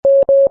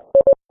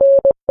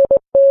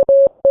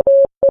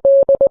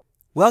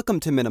Welcome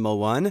to Minimal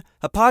One,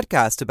 a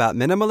podcast about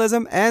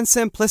minimalism and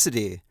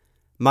simplicity.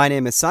 My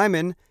name is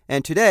Simon,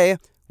 and today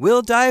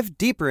we'll dive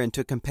deeper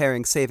into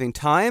comparing saving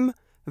time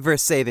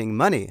versus saving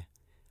money.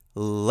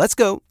 Let's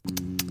go!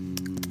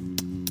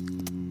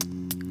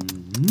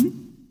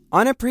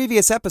 On a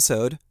previous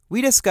episode,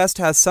 we discussed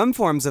how some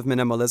forms of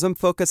minimalism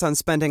focus on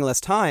spending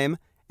less time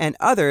and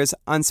others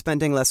on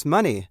spending less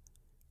money.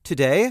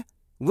 Today,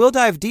 we'll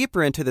dive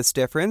deeper into this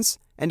difference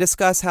and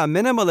discuss how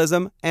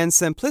minimalism and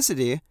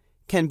simplicity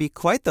can be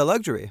quite the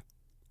luxury.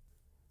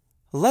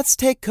 Let's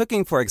take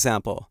cooking for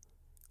example.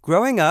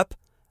 Growing up,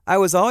 I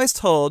was always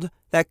told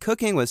that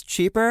cooking was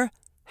cheaper,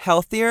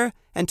 healthier,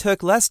 and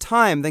took less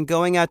time than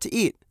going out to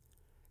eat.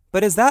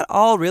 But is that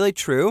all really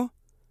true?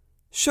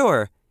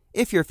 Sure,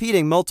 if you're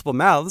feeding multiple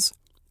mouths,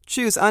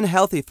 choose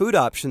unhealthy food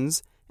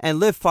options, and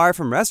live far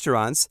from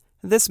restaurants,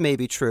 this may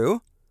be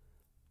true.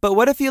 But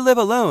what if you live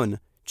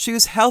alone,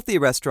 choose healthy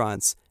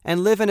restaurants,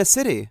 and live in a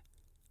city?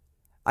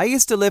 I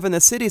used to live in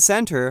the city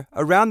center,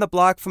 around the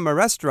block from a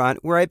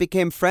restaurant where I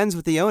became friends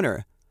with the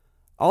owner.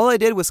 All I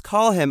did was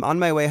call him on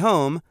my way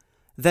home,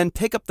 then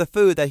pick up the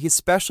food that he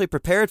specially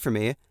prepared for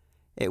me.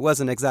 It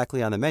wasn't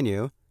exactly on the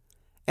menu.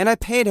 And I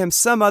paid him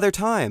some other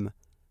time.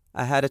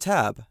 I had a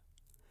tab.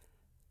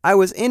 I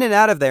was in and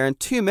out of there in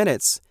 2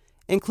 minutes,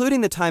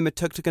 including the time it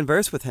took to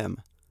converse with him.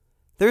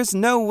 There's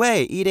no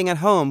way eating at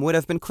home would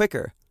have been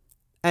quicker.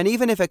 And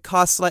even if it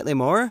cost slightly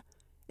more,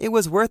 it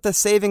was worth the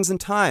savings in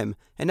time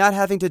and not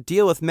having to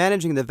deal with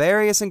managing the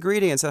various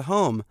ingredients at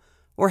home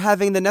or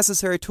having the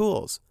necessary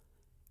tools.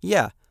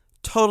 Yeah,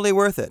 totally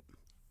worth it.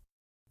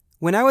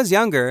 When I was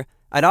younger,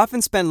 I'd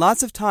often spend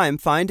lots of time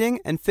finding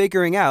and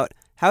figuring out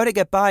how to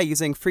get by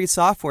using free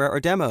software or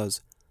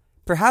demos.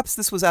 Perhaps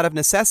this was out of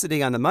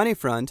necessity on the money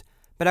front,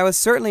 but I was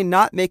certainly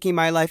not making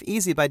my life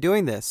easy by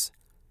doing this.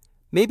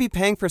 Maybe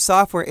paying for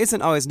software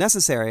isn't always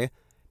necessary,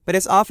 but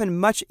it's often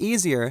much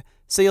easier,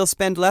 so you'll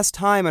spend less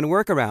time on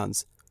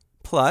workarounds.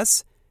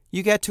 Plus,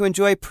 you get to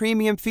enjoy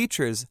premium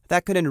features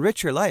that could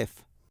enrich your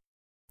life.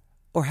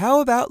 Or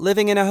how about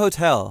living in a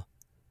hotel?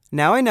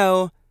 Now I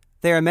know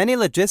there are many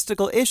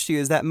logistical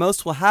issues that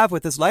most will have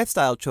with this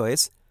lifestyle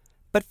choice,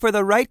 but for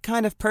the right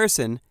kind of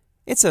person,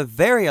 it's a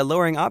very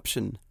alluring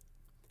option.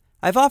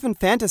 I've often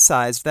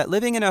fantasized that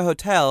living in a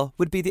hotel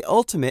would be the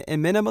ultimate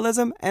in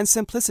minimalism and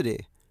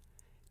simplicity.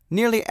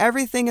 Nearly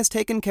everything is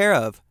taken care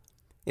of.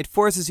 It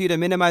forces you to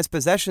minimize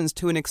possessions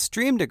to an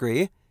extreme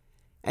degree,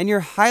 and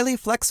you're highly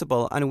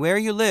flexible on where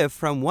you live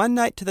from one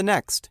night to the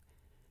next.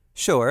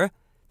 Sure,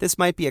 this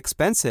might be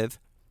expensive,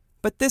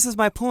 but this is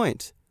my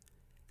point.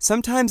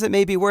 Sometimes it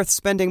may be worth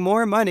spending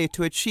more money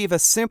to achieve a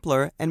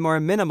simpler and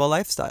more minimal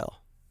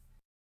lifestyle.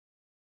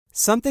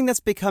 Something that's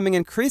becoming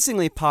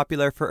increasingly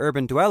popular for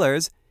urban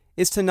dwellers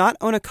is to not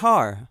own a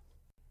car.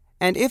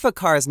 And if a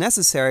car is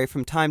necessary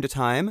from time to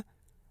time,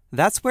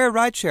 that's where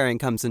ride-sharing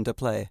comes into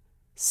play,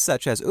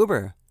 such as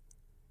Uber.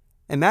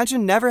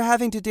 Imagine never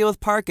having to deal with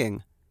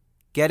parking,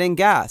 getting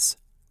gas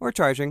or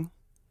charging,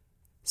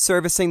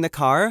 servicing the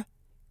car,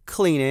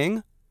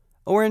 cleaning,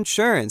 or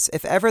insurance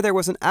if ever there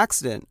was an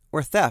accident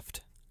or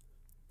theft.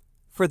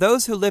 For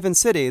those who live in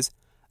cities,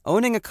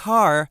 owning a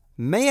car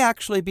may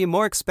actually be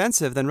more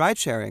expensive than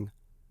ride-sharing,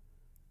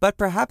 but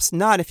perhaps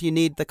not if you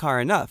need the car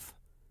enough.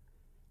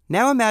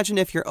 Now imagine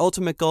if your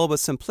ultimate goal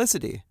was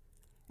simplicity,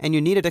 and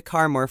you needed a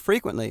car more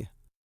frequently.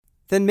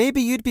 Then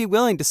maybe you'd be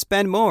willing to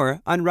spend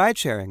more on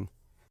ride-sharing.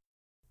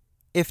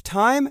 If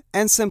time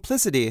and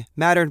simplicity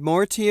mattered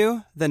more to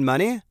you than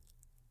money,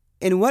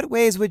 in what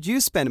ways would you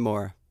spend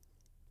more?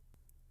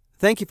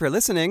 Thank you for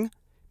listening.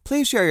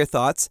 Please share your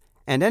thoughts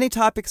and any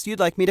topics you'd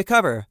like me to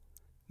cover.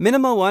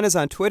 Minimal One is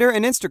on Twitter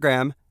and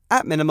Instagram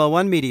at Minimal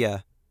One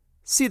Media.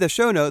 See the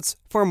show notes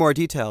for more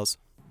details.